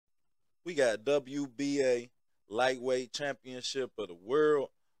We got WBA Lightweight Championship of the World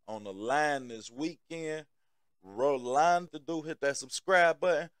on the line this weekend. Rolando, hit that subscribe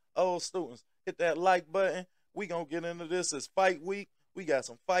button. Old students, hit that like button. We gonna get into this. It's fight week. We got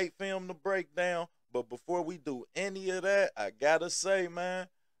some fight film to break down. But before we do any of that, I gotta say, man,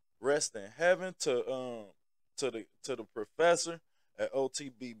 rest in heaven to the professor at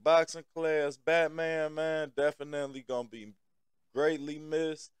OTB boxing class. Batman, man, definitely gonna be greatly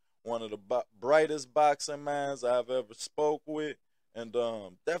missed. One of the brightest boxing minds I've ever spoke with, and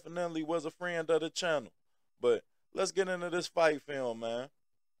definitely was a friend of the channel. But let's get into this fight film, man.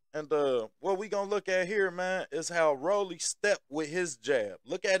 And what we gonna look at here, man, is how Rolly stepped with his jab.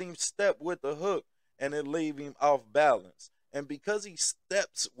 Look at him step with the hook, and it leave him off balance. And because he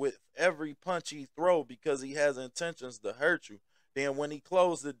steps with every punch he throw, because he has intentions to hurt you, then when he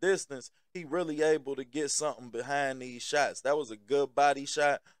closed the distance, he really able to get something behind these shots. That was a good body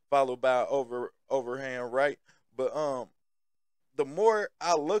shot, followed by overhand right. But the more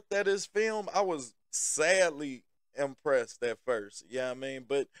I looked at his film, I was sadly impressed at first. Yeah, I mean,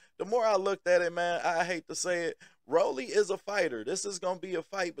 but the more I looked at it, man, I hate to say it, Rolly is a fighter. This is gonna be a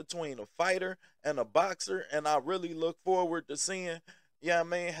fight between a fighter and a boxer, and I really look forward to seeing, yeah, I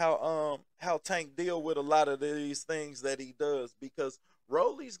mean, how Tank deal with a lot of these things that he does, because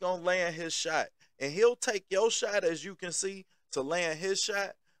Rolly's gonna land his shot, and he'll take your shot, as you can see, to land his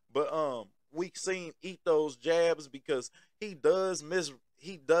shot. But we seen eat those jabs because he doesn't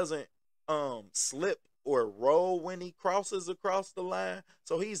slip or roll when he crosses across the line.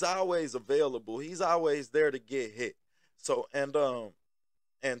 So he's always available. He's always there to get hit. So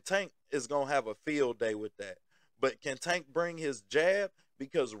and Tank is gonna have a field day with that. But can Tank bring his jab?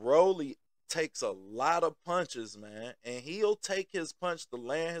 Because Rolly takes a lot of punches, man, and he'll take his punch to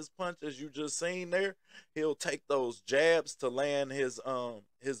land his punch, as you just seen there. He'll take those jabs to land his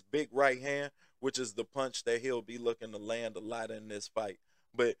big right hand, which is the punch that he'll be looking to land a lot in this fight.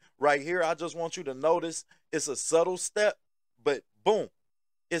 But right here, I just want you to notice it's a subtle step, but boom,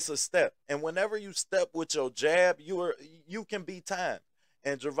 it's a step. And whenever you step with your jab, you can be timed.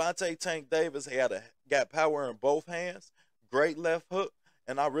 And Gervante Tank Davis got power in both hands, great left hook,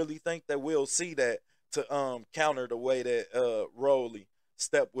 and I really think that we'll see that to counter the way that Rolly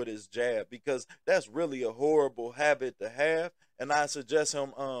stepped with his jab, because that's really a horrible habit to have. And I suggest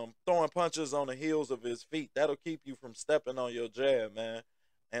him throwing punches on the heels of his feet. That'll keep you from stepping on your jab, man.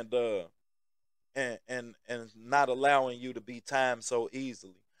 And and not allowing you to be timed so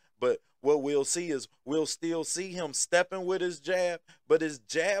easily. But what we'll see is we'll still see him stepping with his jab, but his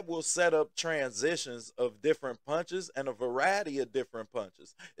jab will set up transitions of different punches and a variety of different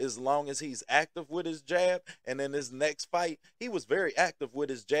punches, as long as he's active with his jab. And in his next fight, he was very active with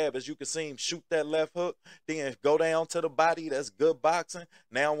his jab, as you can see him shoot that left hook, then go down to the body. That's good boxing.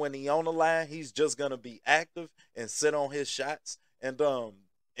 Now when he on the line, he's just gonna be active and sit on his shots, and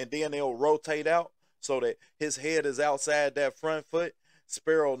then they'll rotate out so that his head is outside that front foot.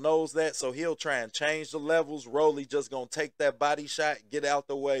 Sparrow knows that, so he'll try and change the levels. Rolly just gonna take that body shot, get out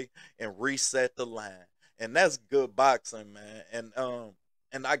the way, and reset the line. And that's good boxing, man.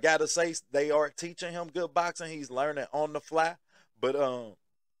 And I gotta say, they are teaching him good boxing. He's learning on the fly. But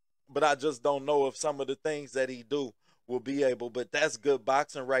I just don't know if some of the things that he do will be able. But that's good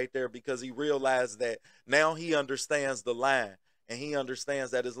boxing right there, because he realized that now he understands the line. And he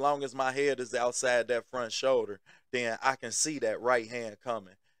understands that as long as my head is outside that front shoulder, then I can see that right hand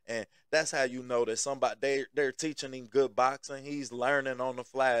coming. And that's how you know that they're teaching him good boxing. He's learning on the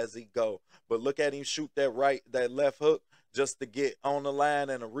fly as he go. But look at him shoot that left hook just to get on the line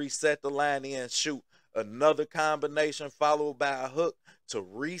and to reset the line, and shoot another combination followed by a hook to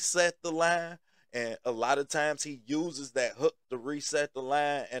reset the line. And a lot of times he uses that hook to reset the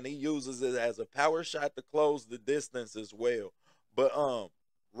line, and he uses it as a power shot to close the distance as well. But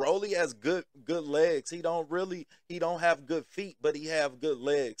Rolly has good legs. He don't have good feet, but he have good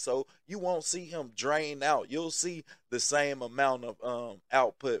legs. So you won't see him drain out. You'll see the same amount of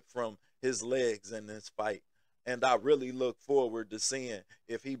output from his legs in this fight. And I really look forward to seeing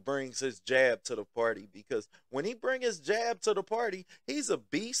if he brings his jab to the party, because when he bring his jab to the party, he's a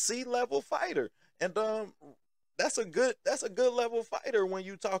BC level fighter. And that's a good level fighter when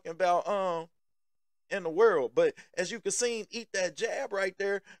you talking about in the world. But as you can see, eat that jab right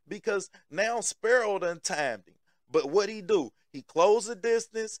there, because now Sparrow done timed him. But what he do? He close the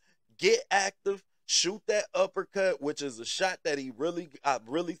distance, get active, shoot that uppercut, which is a shot that I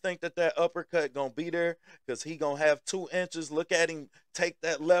really think that uppercut gonna be there, because he gonna have 2 inches. Look at him take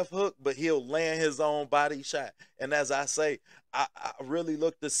that left hook, but he'll land his own body shot. And as I say, I really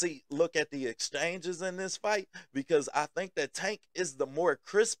look at the exchanges in this fight, because I think that Tank is the more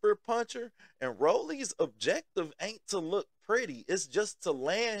crisper puncher, and Rolly's objective ain't to look pretty. It's just to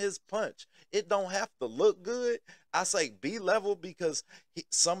land his punch. It don't have to look good. I say B level because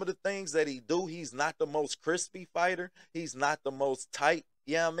some of the things that he do, he's not the most crispy fighter. He's not the most tight.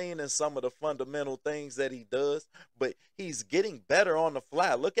 Yeah, I mean, and some of the fundamental things that he does, but he's getting better on the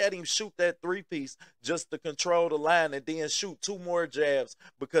fly. Look at him shoot that 3-piece just to control the line, and then shoot 2 more jabs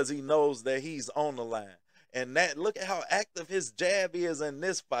because he knows that he's on the line. And that, look at how active his jab is in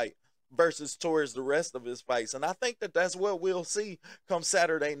this fight versus towards the rest of his fights. And I think that that's what we'll see come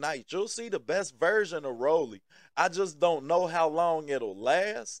Saturday night. You'll see the best version of Rolly. I just don't know how long it'll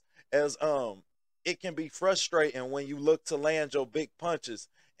last, as it can be frustrating when you look to land your big punches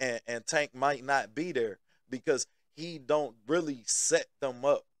and Tank might not be there because he don't really set them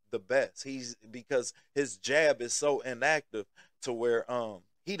up the best. Because his jab is so inactive to where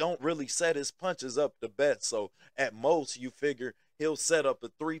he don't really set his punches up the best. So at most you figure he'll set up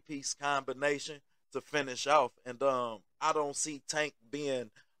a 3-piece combination to finish off. And I don't see Tank being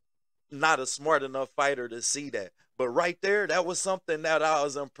not a smart enough fighter to see that. But right there, that was something that I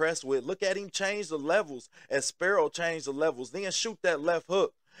was impressed with. Look at him change the levels as Sparrow changed the levels. Then shoot that left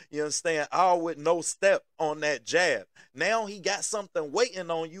hook. You understand? All with no step on that jab. Now he got something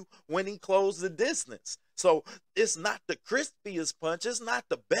waiting on you when he closed the distance. So it's not the crispiest punch. It's not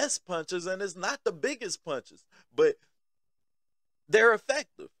the best punches. And it's not the biggest punches. But they're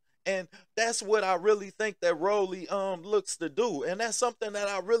effective. And that's what I really think that Rolly looks to do. And that's something that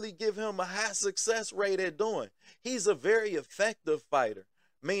I really give him a high success rate at doing. He's a very effective fighter,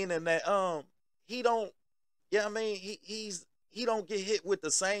 meaning that he don't, yeah, I mean, he don't get hit with the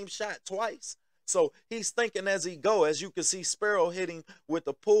same shot twice. So he's thinking as he go, as you can see Sparrow hitting with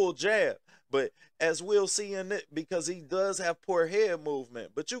the pull jab. But as we'll see in it, because he does have poor head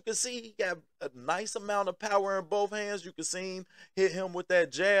movement, but you can see he got a nice amount of power in both hands. You can see him hit him with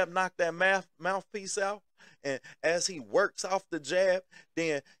that jab, knock that mouthpiece out. And as he works off the jab,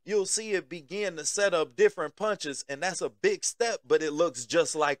 then you'll see it begin to set up different punches. And that's a big step, but it looks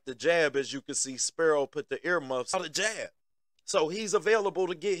just like the jab. As you can see, Sparrow put the earmuffs on the jab. So he's available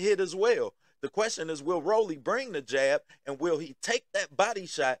to get hit as well. The question is, will Rolly bring the jab, and will he take that body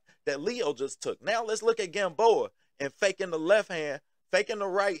shot that Leo just took? Now let's look at Gamboa and faking the left hand, faking the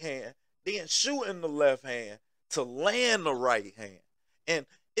right hand, then shooting the left hand to land the right hand. And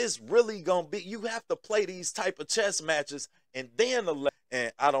it's really going to be, you have to play these type of chess matches and then the left.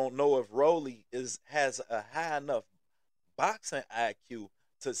 And I don't know if Rolly has a high enough boxing IQ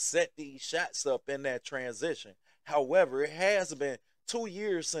to set these shots up in that transition. However, it has been 2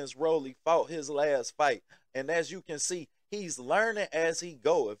 years since Rolly fought his last fight, and as you can see, he's learning as he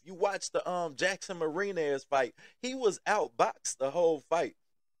go. If you watch the Jackson Marinez fight, he was outboxed the whole fight.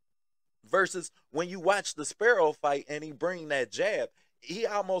 Versus when you watch the Sparrow fight and he bring that jab, he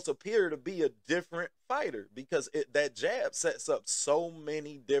almost appeared to be a different fighter, because that jab sets up so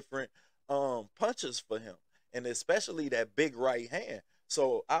many different punches for him, and especially that big right hand.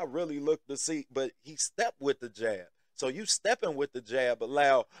 So I really look to see, but he stepped with the jab. So you stepping with the jab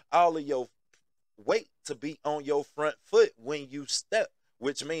allow all of your weight to be on your front foot when you step,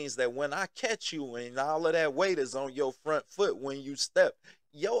 which means that when I catch you and all of that weight is on your front foot when you step,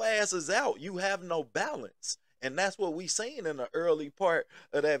 your ass is out. You have no balance. And that's what we seen in the early part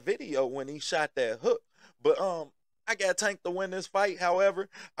of that video when he shot that hook. But I got Tank to win this fight. However,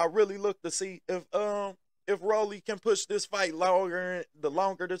 I really look to see if Rolly can push this fight longer. The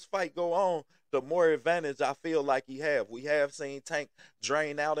longer this fight go on, the more advantage I feel like he have. We have seen Tank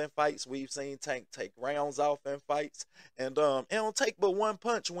drain out in fights. We've seen Tank take rounds off in fights. And it don't take but one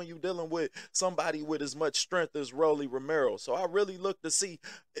punch when you're dealing with somebody with as much strength as Rolly Romero. So I really look to see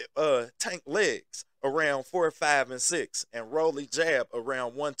Tank legs around 4, 5, and 6, and Rolly jab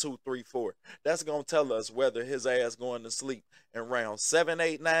around 1, 2, 3, 4. That's gonna tell us whether his ass going to sleep in round 7,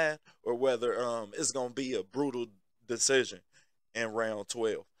 8, 9, or whether it's gonna be a brutal decision in round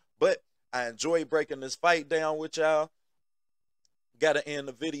 12. But I enjoy breaking this fight down with y'all. Gotta end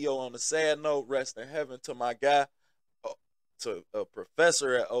the video on a sad note. Rest in heaven to my guy, to a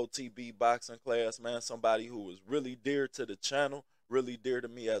professor at OTB boxing class, man. Somebody who was really dear to the channel, really dear to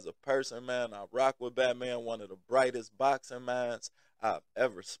me as a person, man. I rock with Batman, one of the brightest boxing minds I've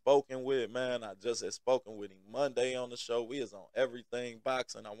ever spoken with, man. I just had spoken with him Monday on the show. We is on everything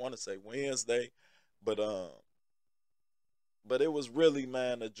boxing. I want to say Wednesday, but But it was really,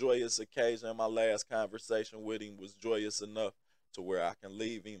 man, a joyous occasion. My last conversation with him was joyous enough to where I can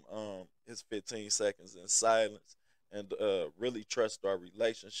leave him his 15 seconds in silence and really trust our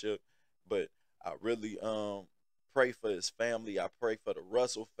relationship. But I really pray for his family. I pray for the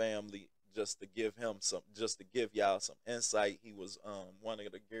Russell family just to give him some, just to give y'all some insight. He was one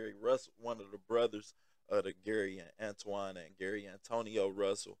of the Gary Russell, one of the brothers of the Gary and Antoine and Gary Antonio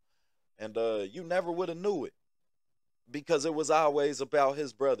Russell. And you never would have knew it because it was always about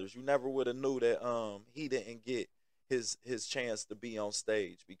his brothers. You never would have knew that he didn't get his chance to be on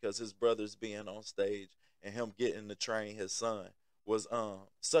stage because his brothers being on stage and him getting to train his son was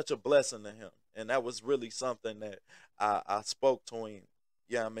such a blessing to him. And that was really something that I spoke to him.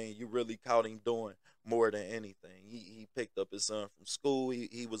 Yeah, I mean, you really caught him doing more than anything. He picked up his son from school.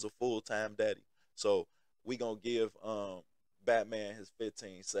 He was a full-time daddy. So we gonna give Batman his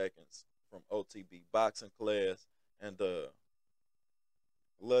 15 seconds from OTB boxing class. And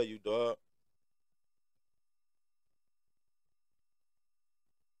love you, dog.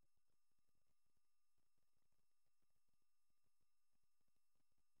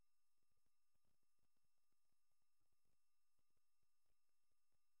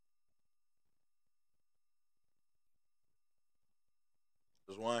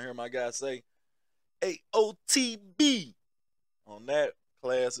 Just want to hear my guy say AOTB. On that,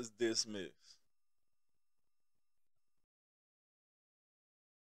 class is dismissed.